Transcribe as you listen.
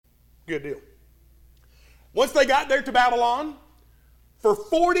Good deal. Once they got there to Babylon, for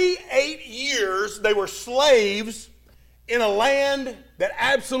 48 years they were slaves in a land that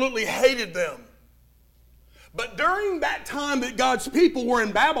absolutely hated them. But during that time that God's people were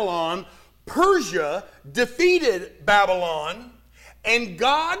in Babylon, Persia defeated Babylon, and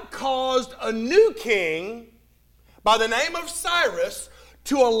God caused a new king by the name of Cyrus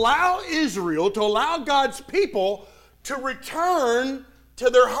to allow Israel, to allow God's people to return to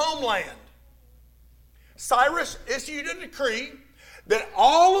their homeland. Cyrus issued a decree that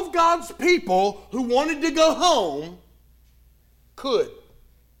all of God's people who wanted to go home could.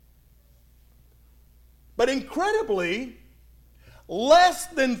 But incredibly, less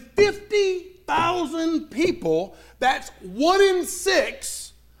than 50,000 people, that's 1 in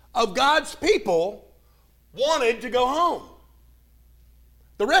 6 of God's people, wanted to go home.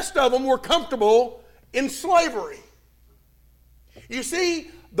 The rest of them were comfortable in slavery. You see,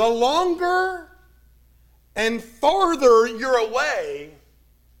 the longer and farther you're away,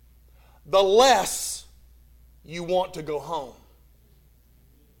 the less you want to go home.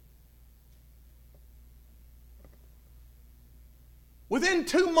 Within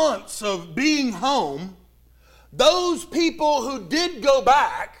 2 months of being home, those people who did go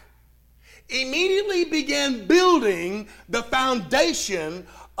back immediately began building the foundation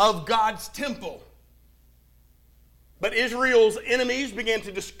of God's temple. But Israel's enemies began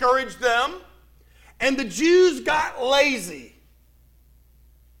to discourage them, and the Jews got lazy.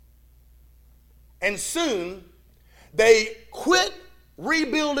 And soon, they quit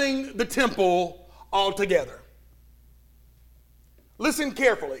rebuilding the temple altogether. Listen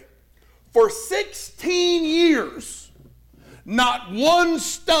carefully. For 16 years, not one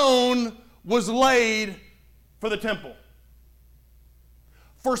stone was laid for the temple.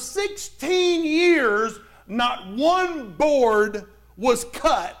 For 16 years, not one board was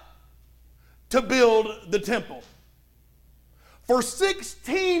cut to build the temple. For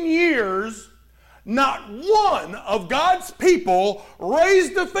 16 years, not one of God's people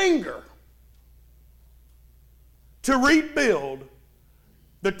raised a finger to rebuild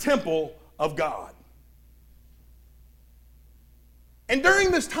the temple of God. And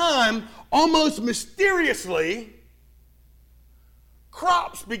during this time, almost mysteriously,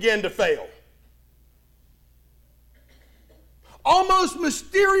 crops began to fail. Almost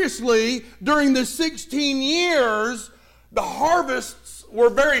mysteriously, during the 16 years, the harvests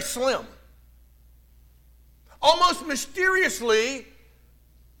were very slim. Almost mysteriously,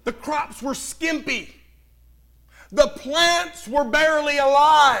 the crops were skimpy. The plants were barely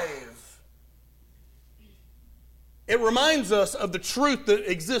alive. It reminds us of the truth that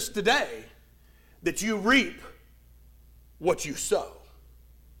exists today, that you reap what you sow.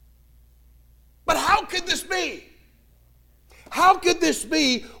 But how could this be? How could this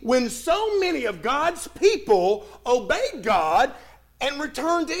be when so many of God's people obeyed God and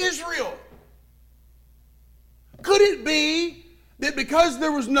returned to Israel? Could it be that because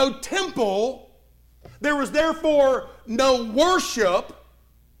there was no temple, there was therefore no worship,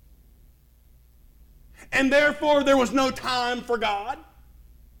 and therefore there was no time for God?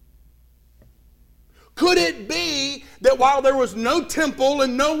 Could it be that while there was no temple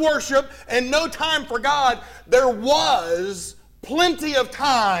and no worship and no time for God, there was plenty of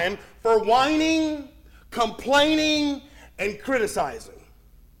time for whining, complaining, and criticizing?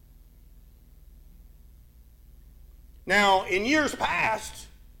 Now, in years past,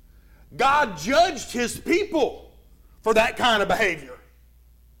 God judged his people for that kind of behavior.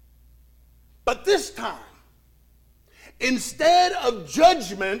 But this time, instead of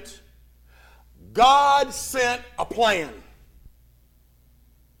judgment, God sent a plan.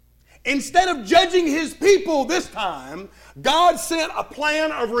 Instead of judging his people this time, God sent a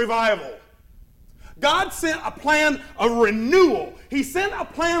plan of revival. God sent a plan of renewal. He sent a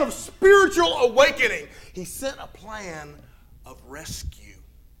plan of spiritual awakening. He sent a plan of rescue.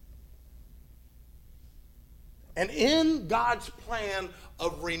 And in God's plan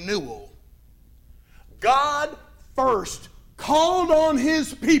of renewal, God first called on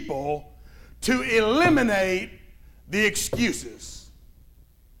his people to eliminate the excuses.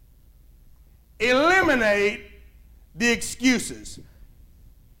 Eliminate the excuses.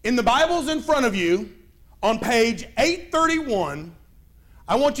 In the Bibles in front of you, on page 831,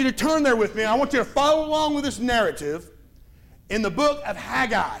 I want you to turn there with me. I want you to follow along with this narrative in the book of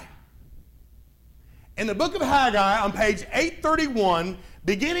Haggai. In the book of Haggai, on page 831,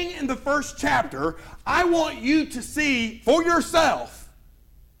 beginning in the first chapter, I want you to see for yourself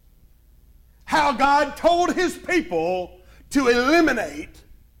how God told his people to eliminate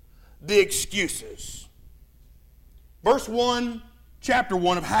the excuses. Verse 1 chapter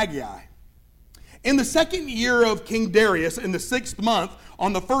 1 of Haggai. In the 2nd year of King Darius, in the 6th month,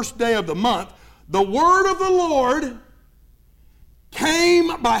 on the 1st day of the month, the word of the Lord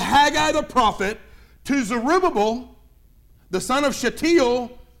came by Haggai the prophet to Zerubbabel, the son of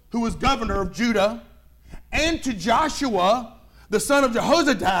Shealtiel, who was governor of Judah, and to Joshua, the son of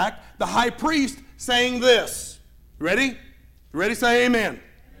Jehozadak, the high priest, saying this. Ready? You ready? Say amen.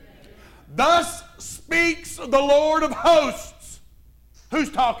 Thus speaks the Lord of hosts. Who's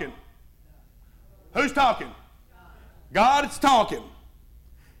talking? Who's talking? God is talking.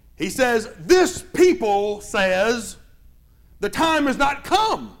 He says, this people says, the time has not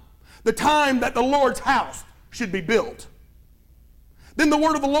come, the time that the Lord's house should be built. Then the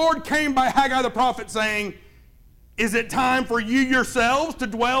word of the Lord came by Haggai the prophet, saying, is it time for you yourselves to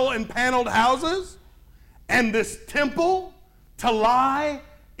dwell in paneled houses, and this temple to lie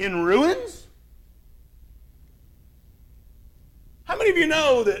in ruins? How many of you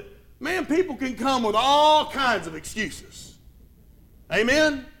know that, man, people can come with all kinds of excuses?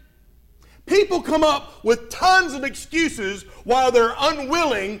 Amen? People come up with tons of excuses while they're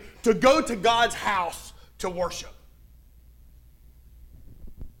unwilling to go to God's house to worship.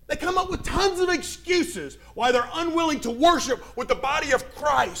 They come up with tons of excuses why they're unwilling to worship with the body of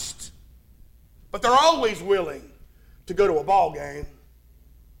Christ. But they're always willing to go to a ball game.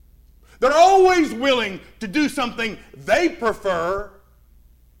 They're always willing to do something they prefer.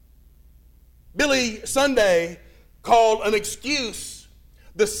 Billy Sunday called an excuse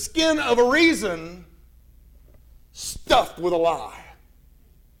the skin of a reason stuffed with a lie.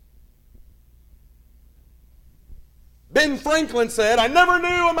 Ben Franklin said, I never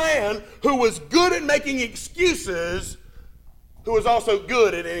knew a man who was good at making excuses who was also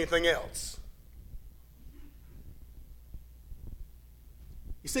good at anything else.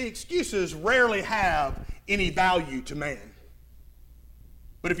 You see, excuses rarely have any value to man.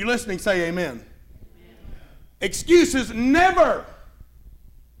 But if you're listening, say amen. Amen. Excuses never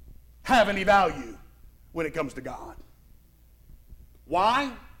have any value when it comes to God. Why?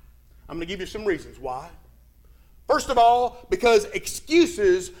 I'm going to give you some reasons why. First of all, because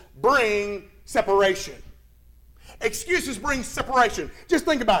excuses bring separation. Excuses bring separation. Just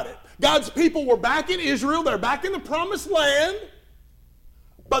think about it. God's people were back in Israel. They're back in the promised land.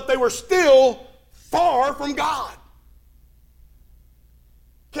 But they were still far from God.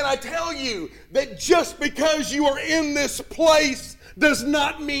 Can I tell you that just because you are in this place does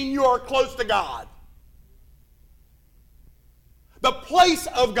not mean you are close to God? The place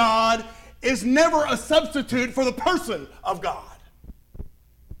of God is never a substitute for the person of God.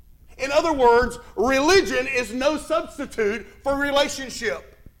 In other words, religion is no substitute for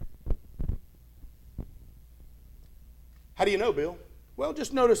relationship. How do you know, Bill? Well,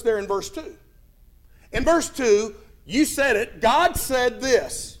 just notice there in verse 2. In verse 2, you said it, God said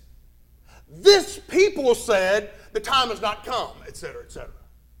this. This people said, the time has not come, etc., etc.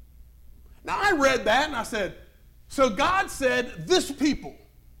 Now, I read that and I said, so God said, this people.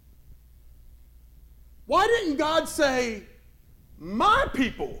 Why didn't God say, my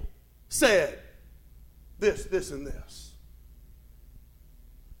people said this, this, and this?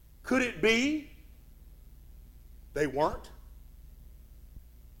 Could it be they weren't?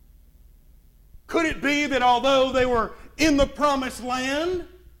 Could it be that although they were in the promised land,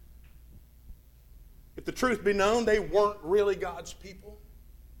 if the truth be known, they weren't really God's people?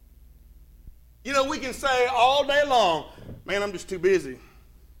 You know, we can say all day long, man, I'm just too busy.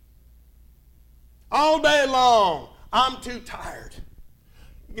 All day long, I'm too tired.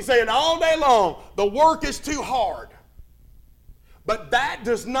 You can say it all day long, the work is too hard. But that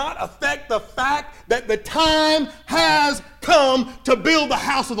does not affect the fact that the time has come to build the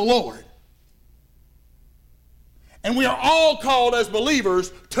house of the Lord. And we are all called as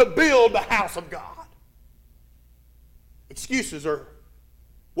believers to build the house of God. Excuses are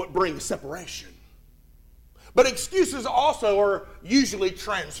what brings separation. But excuses also are usually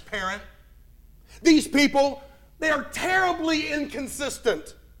transparent. These people, they are terribly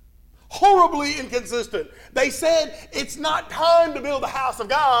inconsistent. Horribly inconsistent. They said it's not time to build the house of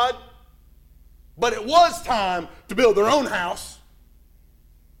God, but it was time to build their own house.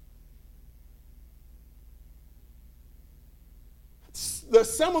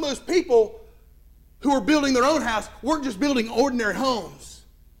 Some of those people who were building their own house weren't just building ordinary homes.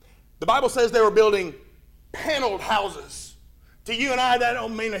 The Bible says they were building paneled houses. To you and I, that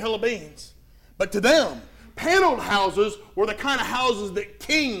don't mean a hill of beans. But to them, paneled houses were the kind of houses that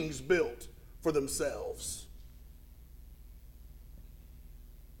kings built for themselves.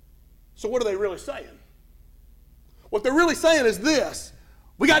 So what are they really saying? What they're really saying is this: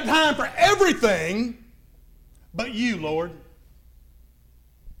 we got time for everything but you, Lord.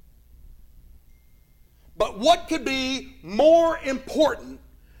 But what could be more important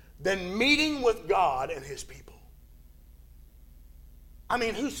than meeting with God and his people? I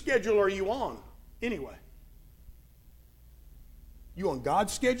mean, whose schedule are you on anyway? You on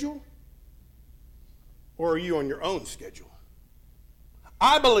God's schedule? Or are you on your own schedule?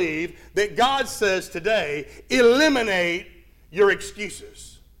 I believe that God says today, eliminate your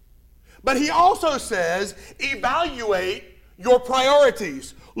excuses. But he also says, evaluate your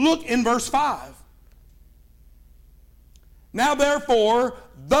priorities. Look in verse 5. Now therefore,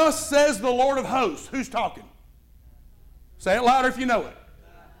 thus says the Lord of hosts. Who's talking? Say it louder if you know it.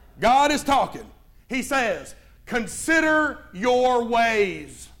 God is talking. He says, consider your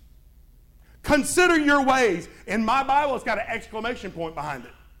ways. Consider your ways. In my Bible, it's got an exclamation point behind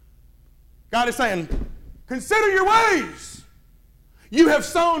it. God is saying, consider your ways. You have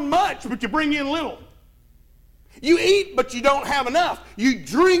sown much, but you bring in little. You eat, but you don't have enough. You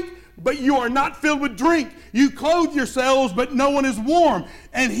drink, but you are not filled with drink. You clothe yourselves, but no one is warm.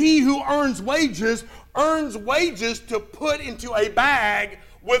 And he who earns wages to put into a bag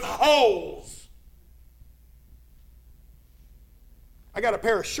with holes. I got a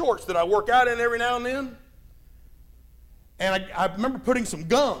pair of shorts that I work out in every now and then. And I remember putting some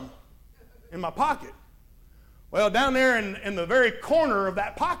gum in my pocket. Well, down there in the very corner of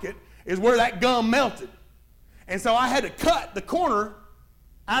that pocket is where that gum melted. And so I had to cut the corner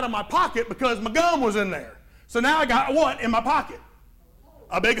out of my pocket because my gum was in there. So now I got what in my pocket?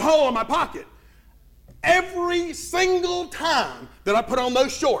 A big hole in my pocket. Every single time that I put on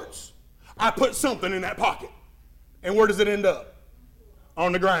those shorts, I put something in that pocket. And where does it end up?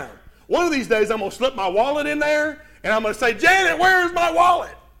 On the ground. One of these days I'm going to slip my wallet in there and I'm going to say, Janet, where's my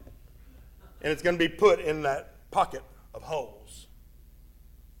wallet? And it's going to be put in that pocket of holes.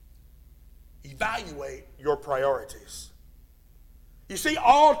 Evaluate your priorities. You see,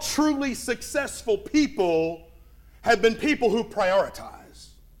 all truly successful people have been people who prioritize.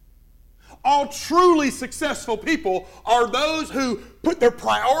 All truly successful people are those who put their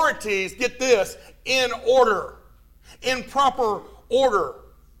priorities, get this, in order, in proper order.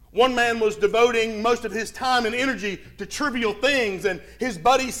 One man was devoting most of his time and energy to trivial things, and his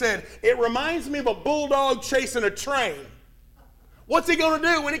buddy said, it reminds me of a bulldog chasing a train. What's he going to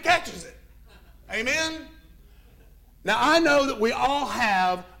do when he catches it? Amen? Now, I know that we all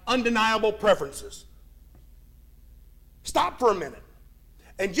have undeniable preferences. Stop for a minute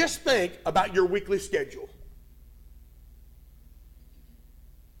and just think about your weekly schedule.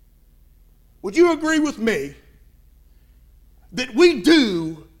 Would you agree with me that we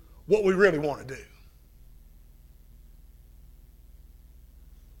do what we really want to do?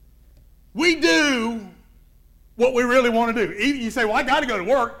 We do what we really want to do. You say, well, I got to go to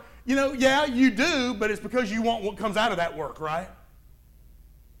work. You know, yeah, you do, but it's because you want what comes out of that work, right?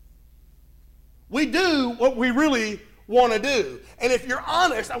 We do what we really want to do. And if you're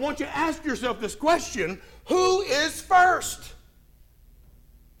honest, I want you to ask yourself this question: who is first?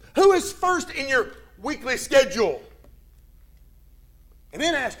 Who is first in your weekly schedule? And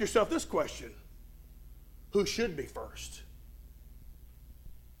then ask yourself this question: who should be first?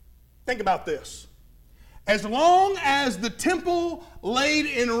 Think about this. As long as the temple laid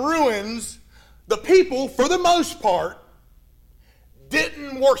in ruins, the people, for the most part,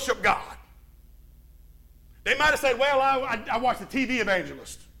 didn't worship God. They might have said, well, I watched the TV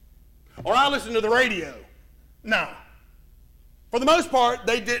evangelist, or I listened to the radio. No. For the most part,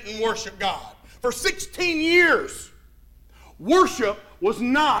 they didn't worship God. For 16 years, worship was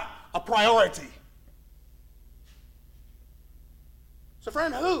not a priority. So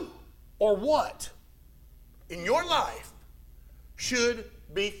friend, who or what in your life should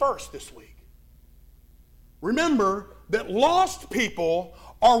be first this week? Remember that lost people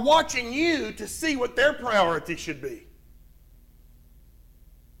are watching you to see what their priority should be.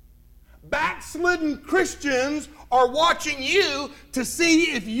 Backslidden Christians are watching you to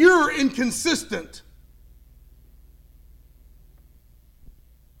see if you're inconsistent.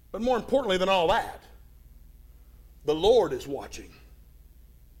 But more importantly than all that, the Lord is watching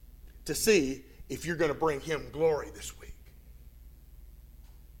to see if you're going to bring Him glory this week.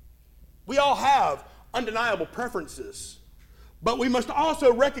 We all have undeniable preferences, but we must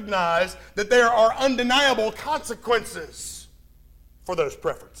also recognize that there are undeniable consequences for those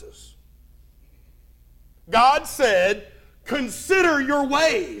preferences. God said, consider your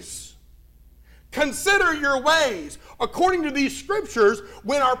ways. Consider your ways. According to these scriptures,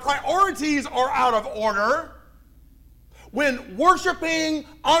 when our priorities are out of order, when worshiping,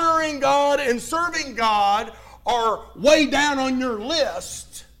 honoring God, and serving God are way down on your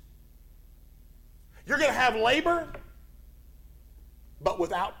list, you're going to have labor, but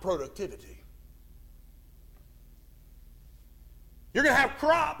without productivity. You're going to have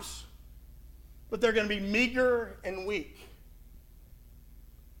crops, but they're going to be meager and weak.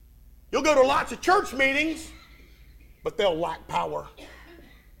 You'll go to lots of church meetings, but they'll lack power.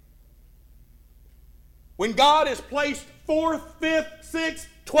 When God is placed 4th, 5th, 6th,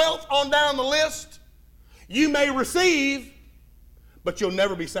 12th on down the list, you may receive, but you'll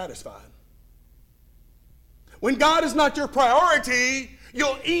never be satisfied. When God is not your priority,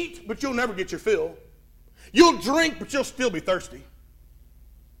 you'll eat, but you'll never get your fill. You'll drink, but you'll still be thirsty.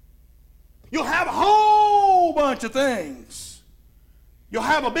 You'll have a whole bunch of things. You'll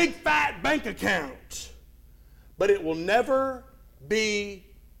have a big fat bank account, but it will never be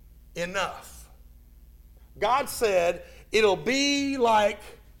enough. God said it'll be like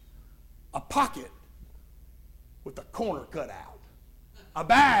a pocket with the corner cut out, a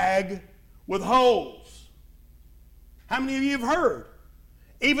bag with holes. How many of you have heard?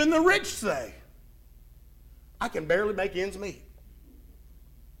 Even the rich say, I can barely make ends meet.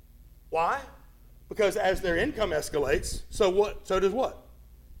 Why? Because as their income escalates, so what? So does what?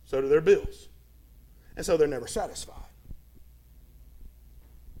 So do their bills. And so they're never satisfied.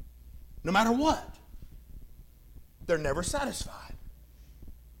 No matter what, they're never satisfied.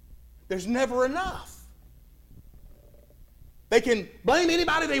 There's never enough. They can blame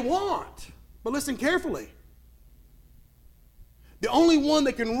anybody they want, but listen carefully. The only one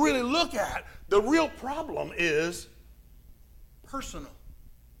they can really look at, the real problem is personal.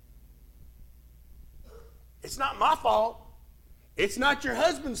 It's not my fault. It's not your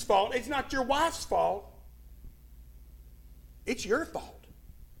husband's fault. It's not your wife's fault. It's your fault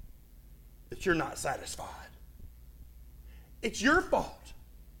that you're not satisfied. It's your fault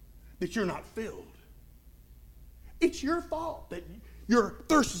that you're not filled. It's your fault that your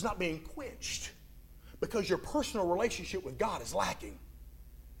thirst is not being quenched because your personal relationship with God is lacking.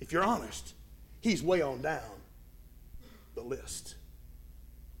 If you're honest, He's way on down the list.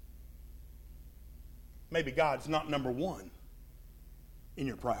 Maybe God's not number one in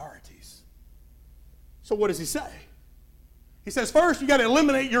your priorities. So what does He say? He says, first, you got to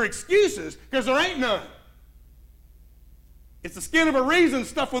eliminate your excuses because there ain't none. It's the skin of a reason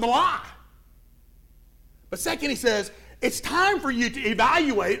stuffed with a lie. But second, He says, it's time for you to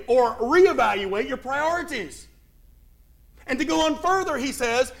evaluate or reevaluate your priorities. And to go on further, He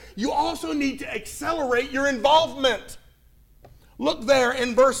says, you also need to accelerate your involvement. Look there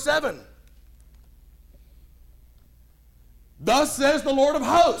in verse 7. Thus says the Lord of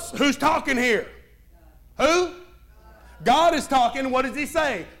hosts. Who's talking here? Who? God is talking. What does He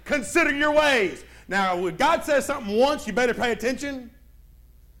say? Consider your ways. Now, when God says something once, you better pay attention.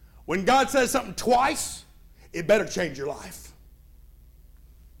 When God says something twice, it better change your life.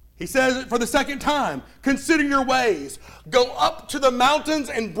 He says it for the second time. Consider your ways. Go up to the mountains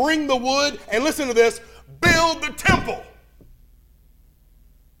and bring the wood. And listen to this. Build the temple.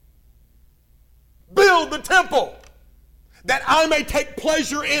 Build the temple, that I may take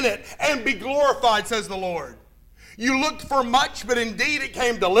pleasure in it and be glorified, says the Lord. You looked for much, but indeed it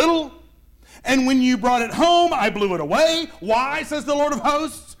came to little. And when you brought it home, I blew it away. Why, says the Lord of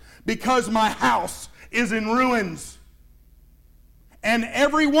hosts? Because my house is in ruins. And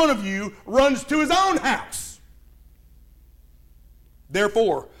every one of you runs to his own house.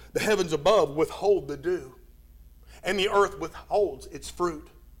 Therefore, the heavens above withhold the dew, and the earth withholds its fruit.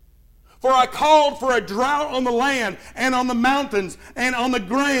 For I called for a drought on the land and on the mountains and on the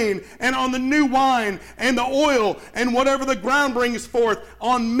grain and on the new wine and the oil and whatever the ground brings forth,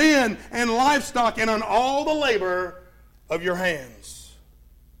 on men and livestock and on all the labor of your hands.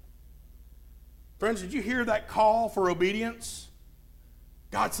 Friends, did you hear that call for obedience?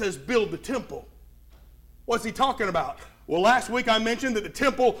 God says, build the temple. What's He talking about? Well, last week I mentioned that the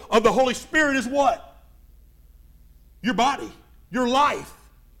temple of the Holy Spirit is what? Your body, your life.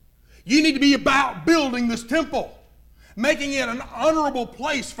 You need to be about building this temple, making it an honorable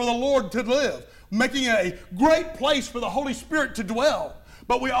place for the Lord to live, making it a great place for the Holy Spirit to dwell.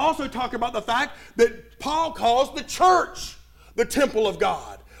 But we also talk about the fact that Paul calls the church the temple of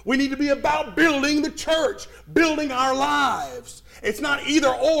God. We need to be about building the church, building our lives. It's not either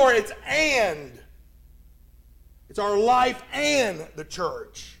or, it's and. It's our life and the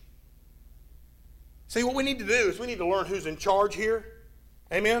church. See, what we need to do is we need to learn who's in charge here.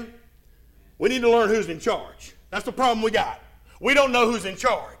 Amen? We need to learn who's in charge. That's the problem we got. We don't know who's in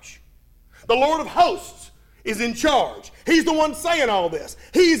charge. The Lord of hosts is in charge. He's the one saying all this.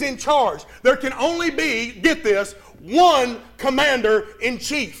 He's in charge. There can only be, get this, one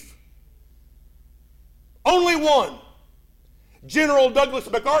commander-in-chief. Only one. General Douglas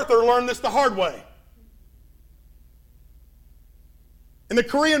MacArthur learned this the hard way. In the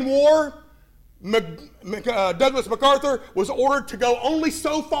Korean War, Douglas MacArthur was ordered to go only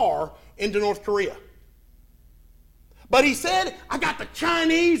so far into North Korea. But he said, I got the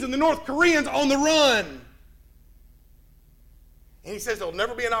Chinese and the North Koreans on the run. And he says there'll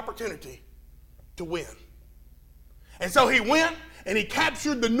never be an opportunity to win. And so he went and he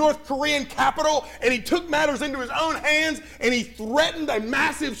captured the North Korean capital and he took matters into his own hands and he threatened a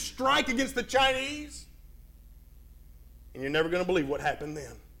massive strike against the Chinese. And you're never going to believe what happened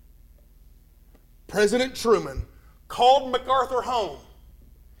then. President Truman called MacArthur home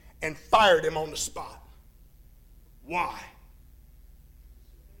and fired him on the spot. Why?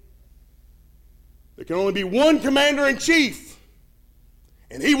 There can only be one commander-in-chief,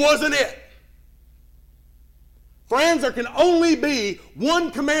 and he wasn't it. Friends, there can only be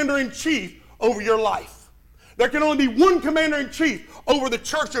one commander-in-chief over your life. There can only be one commander-in-chief over the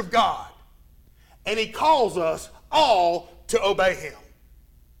church of God. And he calls us all to obey him.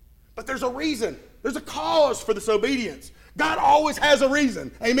 But there's a reason. There's a cause for this obedience. God always has a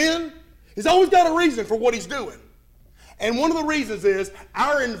reason. Amen? He's always got a reason for what he's doing. And one of the reasons is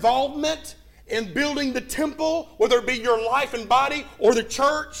our involvement in building the temple, whether it be your life and body or the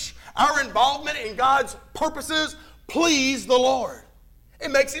church, our involvement in God's purposes please the Lord.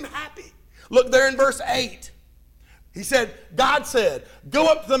 It makes him happy. Look there in verse 8. He said, God said, go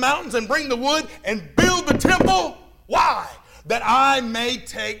up to the mountains and bring the wood and build the temple. Why? That I may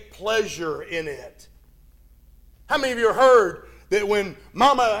take pleasure in it. How many of you have heard that when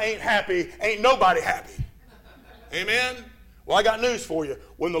mama ain't happy, ain't nobody happy? Amen? Well, I got news for you.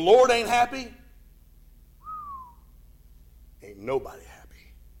 When the Lord ain't happy, ain't nobody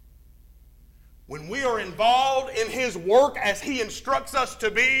happy. When we are involved in his work as he instructs us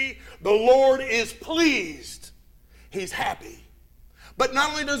to be, the Lord is pleased. He's happy. But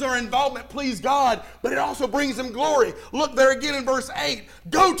not only does our involvement please God, but it also brings him glory. Look there again in verse 8.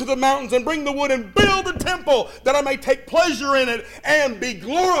 Go to the mountains and bring the wood and build the temple that I may take pleasure in it and be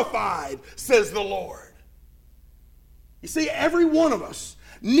glorified, says the Lord. You see, every one of us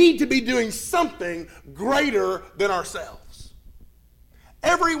need to be doing something greater than ourselves.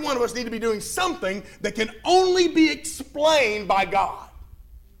 Every one of us need to be doing something that can only be explained by God.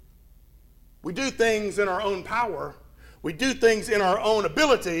 We do things in our own power. We do things in our own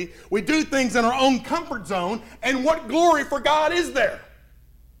ability. We do things in our own comfort zone. And what glory for God is there?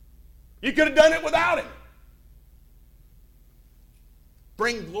 You could have done it without him.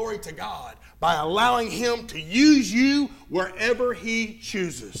 Bring glory to God by allowing him to use you wherever he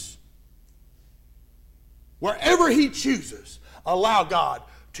chooses. Wherever he chooses, allow God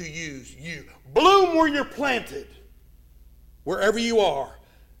to use you. Bloom where you're planted. Wherever you are,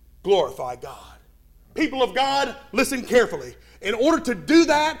 glorify God. People of God, listen carefully. In order to do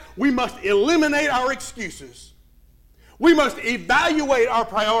that, we must eliminate our excuses. We must evaluate our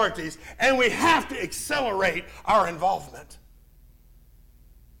priorities, and we have to accelerate our involvement.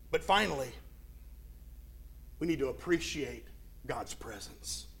 But finally, we need to appreciate God's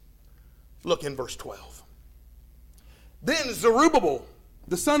presence. Look in verse 12. Then Zerubbabel,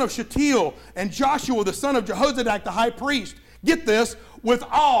 the son of Shealtiel, and Joshua, the son of Jehozadak, the high priest, get this, with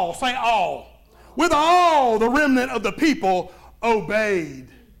all, say all, with all the remnant of the people obeyed.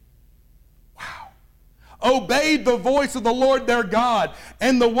 Wow. Obeyed the voice of the Lord their God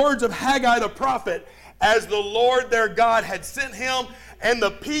and the words of Haggai the prophet, as the Lord their God had sent him, and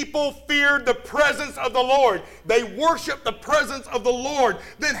the people feared the presence of the Lord. They worshiped the presence of the Lord.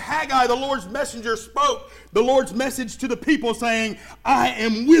 Then Haggai, the Lord's messenger, spoke the Lord's message to the people, saying, I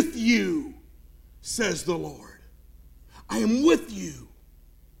am with you, says the Lord. I am with you.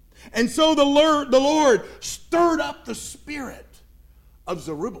 And so the Lord stirred up the spirit of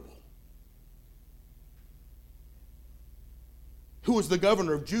Zerubbabel, who was the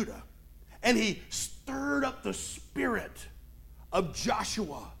governor of Judah. And he stirred up the spirit of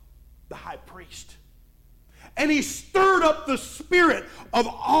Joshua, the high priest. And he stirred up the spirit of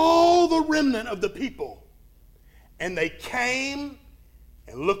all the remnant of the people. And they came,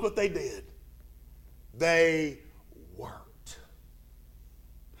 and look what they did. They worked.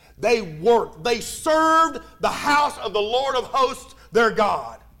 They worked. They served the house of the Lord of hosts, their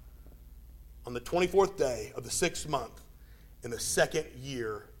God, on the 24th day of the 6th month in the 2nd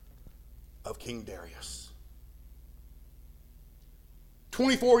year of King Darius.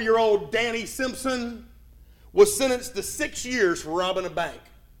 24-year-old Danny Simpson was sentenced to 6 years for robbing a bank.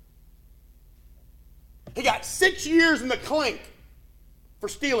 He got 6 years in the clink for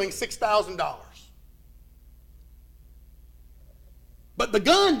stealing $6,000. But the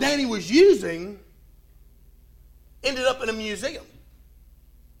gun Danny was using ended up in a museum.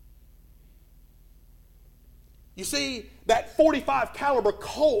 You see, that .45 caliber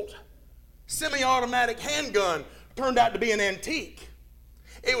Colt semi-automatic handgun turned out to be an antique.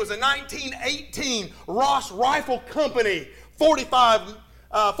 It was a 1918 Ross Rifle Company 45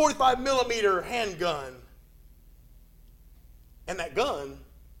 millimeter handgun. And that gun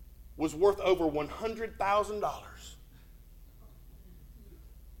was worth over $100,000.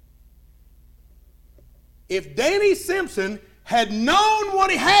 If Danny Simpson had known what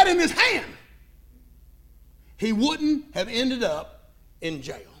he had in his hand, he wouldn't have ended up in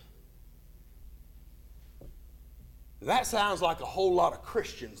jail. That sounds like a whole lot of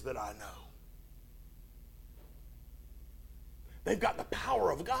Christians that I know. They've got the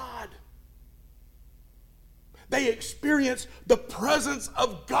power of God. They experience the presence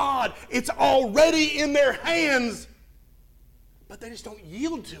of God. It's already in their hands. But they just don't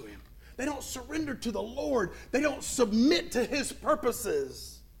yield to Him. They don't surrender to the Lord. They don't submit to His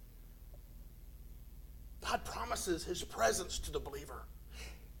purposes. God promises His presence to the believer.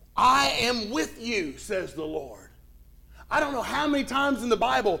 I am with you, says the Lord. I don't know how many times in the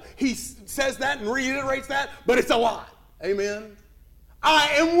Bible He says that and reiterates that, but it's a lot. Amen. I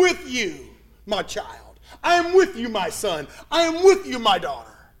am with you, my child. I am with you, my son. I am with you, my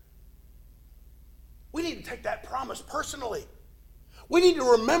daughter. We need to take that promise personally. We need to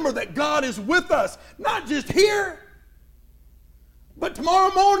remember that God is with us, not just here, but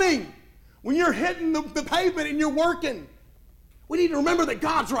tomorrow morning when you're hitting the pavement and you're working. We need to remember that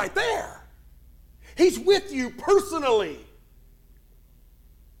God's right there. He's with you personally.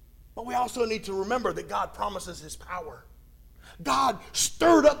 But we also need to remember that God promises His power. God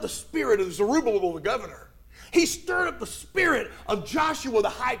stirred up the spirit of Zerubbabel, the governor. He stirred up the spirit of Joshua, the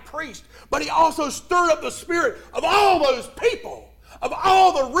high priest. But He also stirred up the spirit of all those people, of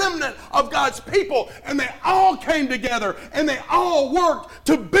all the remnant of God's people. And they all came together and they all worked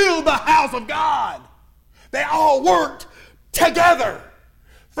to build the house of God. They all worked together.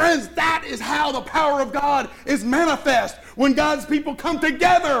 Friends, that is how the power of God is manifest. When God's people come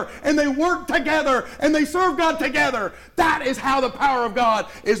together and they work together and they serve God together, that is how the power of God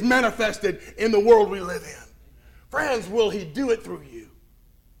is manifested in the world we live in. Friends, will He do it through you?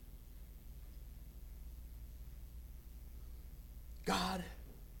 God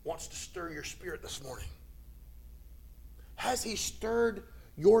wants to stir your spirit this morning. Has He stirred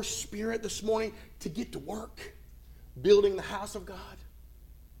your spirit this morning to get to work building the house of God?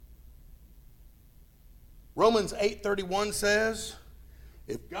 Romans 8:31 says,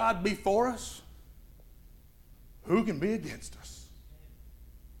 if God be for us, who can be against us?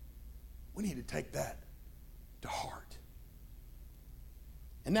 We need to take that to heart.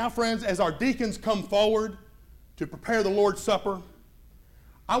 And now, friends, as our deacons come forward to prepare the Lord's Supper,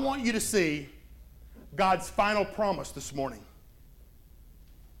 I want you to see God's final promise this morning.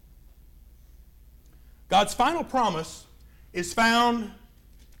 God's final promise is found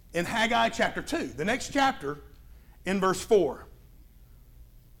in Haggai chapter 2, the next chapter, in verse 4.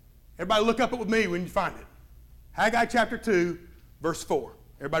 Everybody look up it with me when you find it. Haggai chapter 2, verse 4.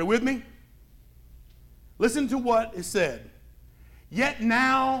 Everybody with me? Listen to what is said. Yet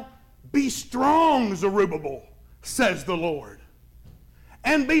now be strong, Zerubbabel, says the Lord.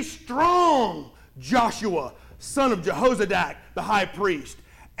 And be strong, Joshua, son of Jehozadak, the high priest.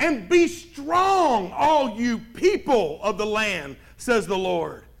 And be strong, all you people of the land, says the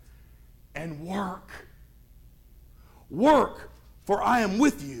Lord. And work. Work, for I am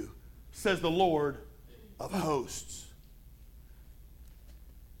with you, says the Lord of hosts.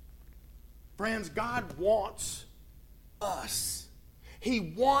 Friends, God wants us. He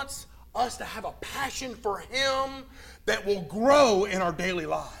wants us to have a passion for Him that will grow in our daily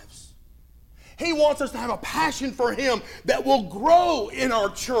lives. He wants us to have a passion for Him that will grow in our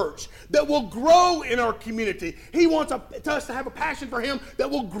church, that will grow in our community. He wants us to have a passion for Him that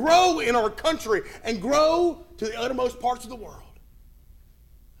will grow in our country and grow to the uttermost parts of the world.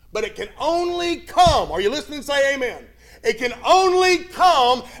 But it can only come, are you listening? Say amen. It can only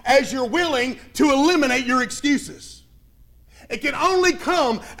come as you're willing to eliminate your excuses. It can only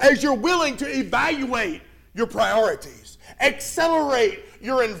come as you're willing to evaluate your priorities, accelerate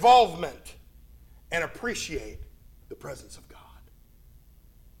your involvement, and appreciate the presence of God.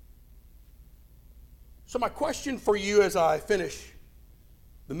 So my question for you as I finish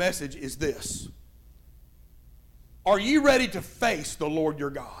the message is this. Are you ready to face the Lord your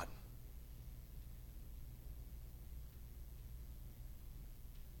God?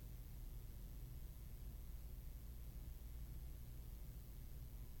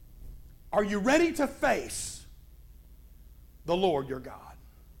 Are you ready to face the Lord your God?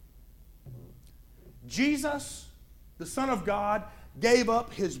 Jesus, the Son of God, gave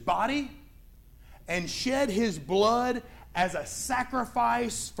up His body and shed His blood as a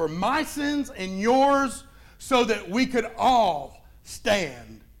sacrifice for my sins and yours so that we could all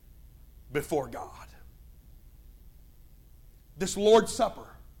stand before God. This Lord's Supper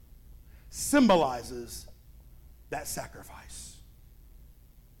symbolizes that sacrifice.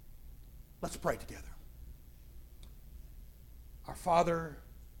 Let's pray together. Our Father,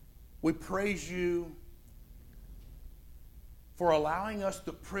 we praise you for allowing us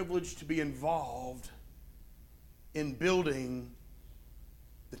the privilege to be involved in building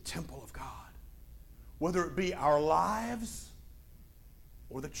the temple of God, whether it be our lives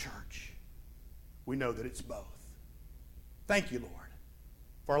or the church. We know that it's both. Thank you, Lord,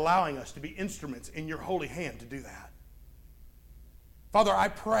 for allowing us to be instruments in your holy hand to do that. Father, I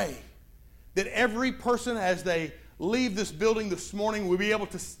pray that every person as they leave this building this morning will be able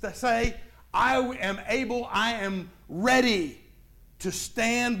to say, I am ready to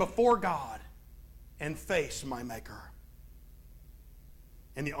stand before God and face my Maker.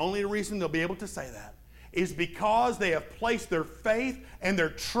 And the only reason they'll be able to say that is because they have placed their faith and their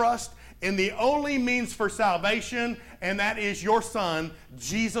trust in the only means for salvation, and that is your Son,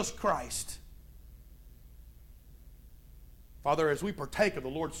 Jesus Christ. Father, as we partake of the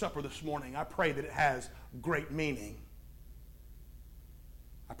Lord's Supper this morning, I pray that it has great meaning.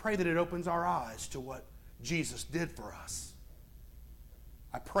 I pray that it opens our eyes to what Jesus did for us.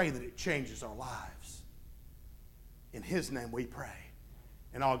 I pray that it changes our lives. In His name we pray.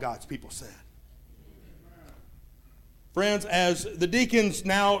 And all God's people said. Friends, as the deacons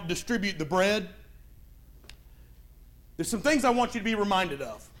now distribute the bread, there's some things I want you to be reminded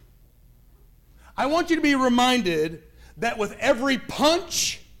of. I want you to be reminded that with every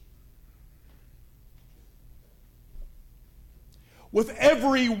punch, with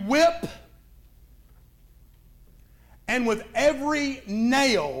every whip, and with every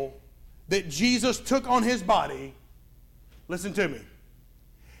nail that Jesus took on his body, listen to me,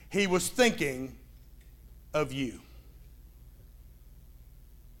 he was thinking of you.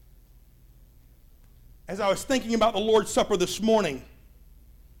 As I was thinking about the Lord's Supper this morning,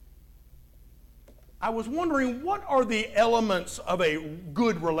 I was wondering, what are the elements of a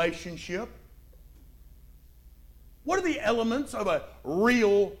good relationship? What are the elements of a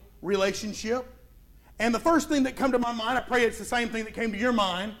real relationship? And the first thing that came to my mind, I pray it's the same thing that came to your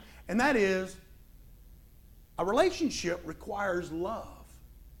mind, and that is, a relationship requires love.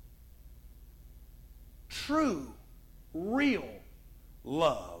 True, real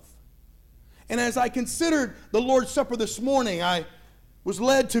love. And as I considered the Lord's Supper this morning, I was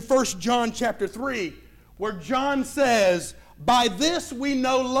led to 1 John chapter 3, where John says, by this we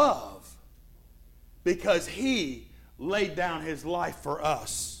know love, because he laid down his life for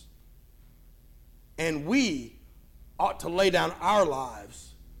us. And we ought to lay down our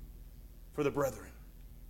lives for the brethren.